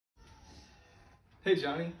Hey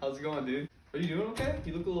Johnny, how's it going, dude? Are you doing okay?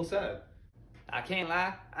 You look a little sad. I can't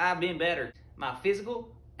lie, I've been better. My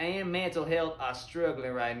physical and mental health are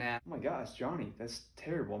struggling right now. Oh my gosh, Johnny, that's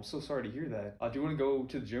terrible. I'm so sorry to hear that. Do you want to go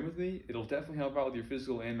to the gym with me? It'll definitely help out with your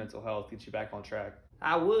physical and mental health, get you back on track.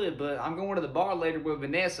 I would, but I'm going to the bar later with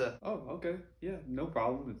Vanessa. Oh, okay. Yeah, no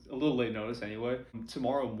problem. It's a little late notice anyway.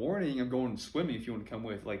 Tomorrow morning, I'm going swimming if you want to come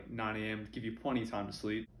with, like 9 a.m. to give you plenty of time to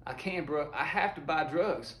sleep. I can't, bro. I have to buy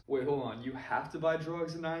drugs. Wait, hold on. You have to buy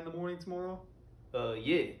drugs at 9 in the morning tomorrow?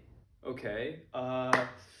 Yeah. Okay.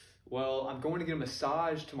 Well, I'm going to get a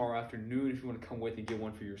massage tomorrow afternoon if you want to come with and get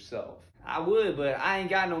one for yourself. I would, but I ain't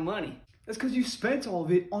got no money. That's because you spent all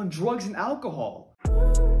of it on drugs and alcohol.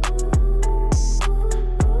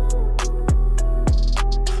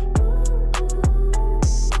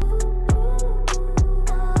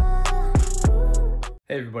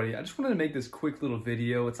 Hey everybody, I just wanted to make this quick little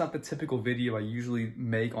video. It's not the typical video I usually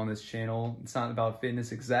make on this channel. It's not about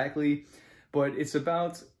fitness exactly, but it's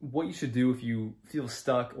about what you should do if you feel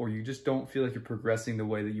stuck or you just don't feel like you're progressing the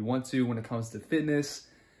way that you want to when it comes to fitness,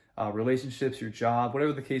 relationships, your job,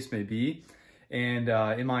 whatever the case may be. And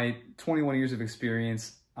in my 21 years of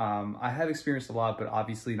experience, I have experienced a lot, but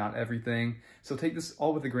obviously not everything. So take this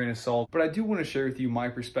all with a grain of salt. But I do want to share with you my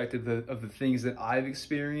perspective of the things that I've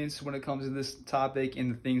experienced when it comes to this topic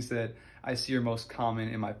and the things that I see are most common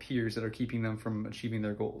in my peers that are keeping them from achieving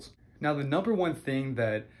their goals. Now, the number one thing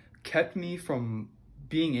that kept me from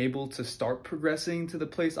being able to start progressing to the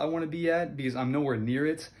place I want to be at, because I'm nowhere near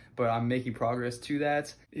it, but I'm making progress to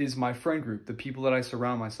that, is my friend group, the people that I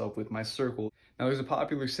surround myself with, my circle. Now, there's a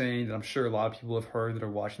popular saying that I'm sure a lot of people have heard that are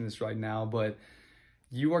watching this right now, but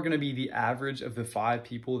you are going to be the average of the 5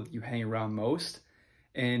 people that you hang around most,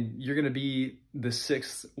 and you're going to be the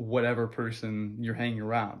 6th whatever person you're hanging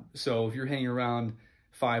around. So if you're hanging around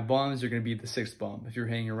 5 bums, you're going to be the 6th bum. If you're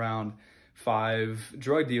hanging around 5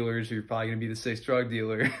 drug dealers, you're probably going to be the 6th drug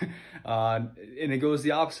dealer. And it goes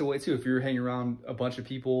the opposite way too. If you're hanging around a bunch of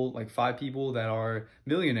people, like 5 people that are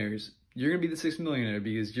millionaires, you're going to be the 6th millionaire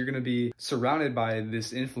because you're going to be surrounded by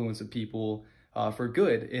this influence of people for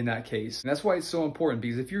good in that case. And that's why it's so important,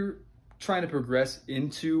 because if you're trying to progress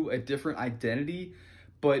into a different identity,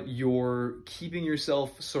 but you're keeping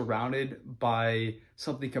yourself surrounded by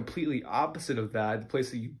something completely opposite of that, the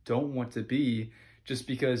place that you don't want to be, just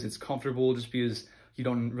because it's comfortable, just because you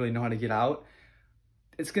don't really know how to get out,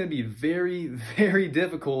 it's going to be very, very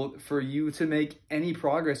difficult for you to make any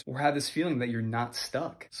progress or have this feeling that you're not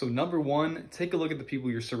stuck. So number one, take a look at the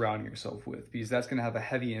people you're surrounding yourself with, because that's going to have a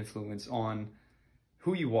heavy influence on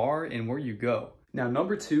who you are and where you go. Now,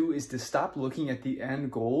 number 2 is to stop looking at the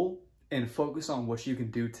end goal and focus on what you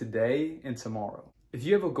can do today and tomorrow. If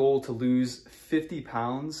you have a goal to lose 50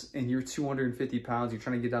 pounds and you're 250 pounds, you're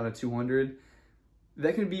trying to get down to 200,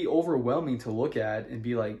 that can be overwhelming to look at and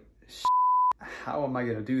be like, how am I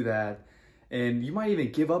going to do that? And you might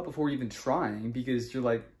even give up before even trying, because you're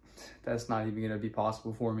like, that's not even going to be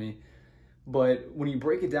possible for me. But when you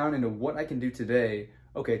break it down into what I can do today,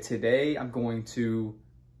 okay, today I'm going to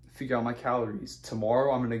figure out my calories.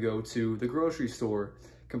 Tomorrow I'm going to go to the grocery store,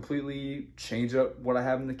 completely change up what I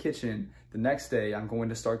have in the kitchen. The next day I'm going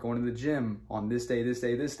to start going to the gym on this day, this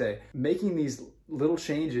day, this day. Making these little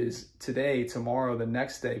changes today, tomorrow, the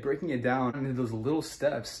next day, breaking it down into those little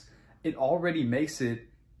steps, it already makes it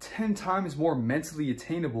 10 times more mentally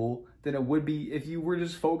attainable than it would be if you were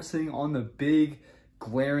just focusing on the big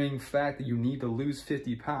glaring fact that you need to lose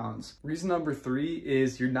 50 pounds. Reason number 3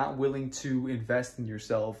 is you're not willing to invest in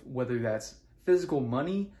yourself, whether that's physical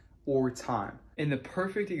money or time. And the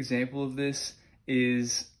perfect example of this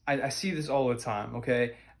is, I see this all the time,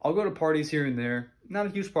 okay? I'll go to parties here and there. Not a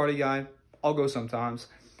huge party guy. I'll go sometimes.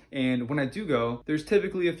 And when I do go, there's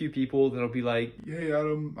typically a few people that'll be like, "Hey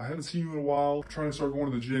Adam, I haven't seen you in a while. I'm trying to start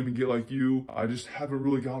going to the gym and get like you. I just haven't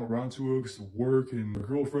really gotten around to it because of work and my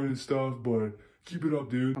girlfriend and stuff, but keep it up,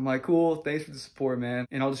 dude." I'm like, cool, thanks for the support, man.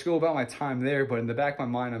 And I'll just go about my time there. But in the back of my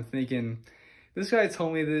mind, I'm thinking, this guy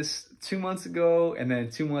told me this 2 months ago, and then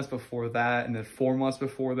 2 months before that, and then 4 months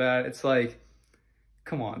before that. It's like,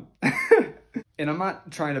 come on. And I'm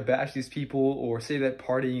not trying to bash these people or say that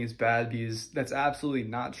partying is bad, because that's absolutely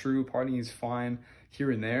not true. Partying is fine here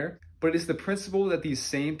and there. But it's the principle that these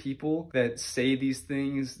same people that say these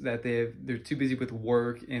things, that they're too busy with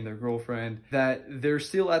work and their girlfriend, that they're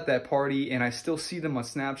still at that party, and I still see them on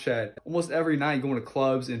Snapchat almost every night going to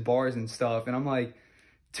clubs and bars and stuff. And I'm like,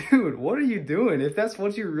 dude, what are you doing? If that's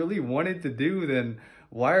what you really wanted to do, then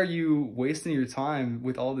why are you wasting your time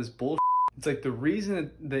with all this bullshit? It's like the reason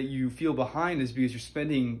that you feel behind is because you're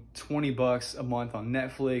spending $20 a month on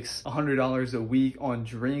Netflix, $100 a week on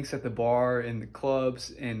drinks at the bar and the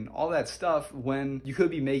clubs and all that stuff, when you could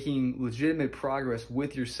be making legitimate progress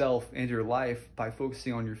with yourself and your life by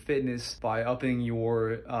focusing on your fitness, by upping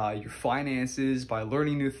your finances, by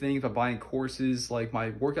learning new things, by buying courses like my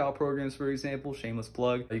workout programs, for example, shameless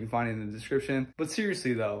plug. You can find it in the description. But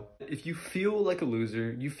seriously though, if you feel like a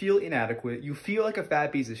loser, you feel inadequate, you feel like a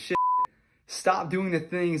fat piece of shit, stop doing the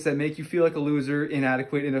things that make you feel like a loser,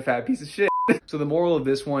 inadequate, and a fat piece of shit. So the moral of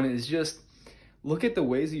this one is just look at the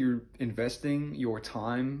ways that you're investing your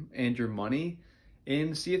time and your money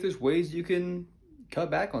and see if there's ways you can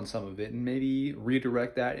cut back on some of it and maybe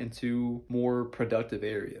redirect that into more productive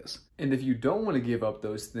areas. And if you don't want to give up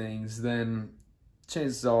those things, then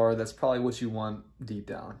chances are that's probably what you want deep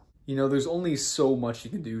down. You know, there's only so much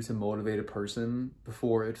you can do to motivate a person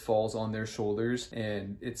before it falls on their shoulders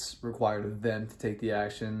and it's required of them to take the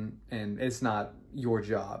action, and it's not your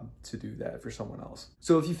job to do that for someone else.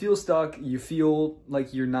 So if you feel stuck, you feel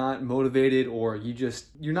like you're not motivated, or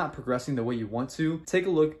you're not progressing the way you want to, take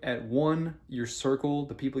a look at your circle,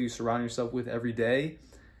 the people you surround yourself with every day.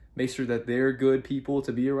 Make sure that they're good people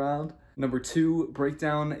to be around. Number 2, break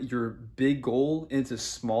down your big goal into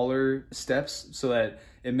smaller steps so that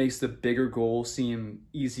it makes the bigger goal seem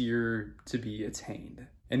easier to be attained.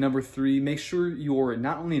 And number 3, make sure you're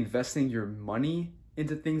not only investing your money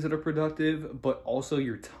into things that are productive, but also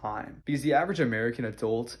your time. Because the average American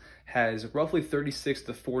adult has roughly 36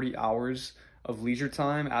 to 40 hours of leisure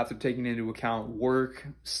time after taking into account work,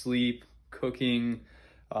 sleep, cooking,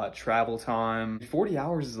 travel time. 40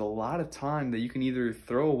 hours is a lot of time that you can either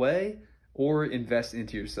throw away or invest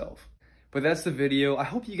into yourself. But that's the video. I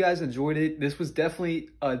hope you guys enjoyed it. This was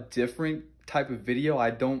definitely a different type of video.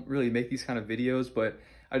 I don't really make these kind of videos, but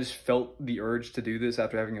I just felt the urge to do this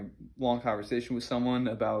after having a long conversation with someone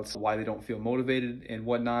about why they don't feel motivated and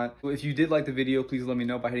whatnot. If you did like the video, please let me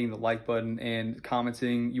know by hitting the like button and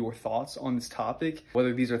commenting your thoughts on this topic.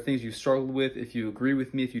 Whether these are things you struggled with, if you agree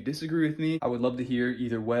with me, if you disagree with me, I would love to hear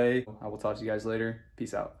either way. I will talk to you guys later.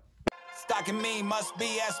 Peace out. Stalking me must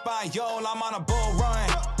be Espanol. I'm on a bull run.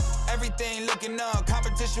 Everything looking up.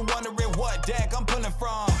 Competition wondering what deck I'm pulling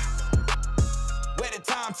from. Where the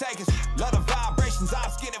time takers, lot of vibrations, I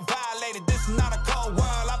was getting violated. This is not a cold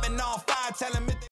world. I've been on fire telling me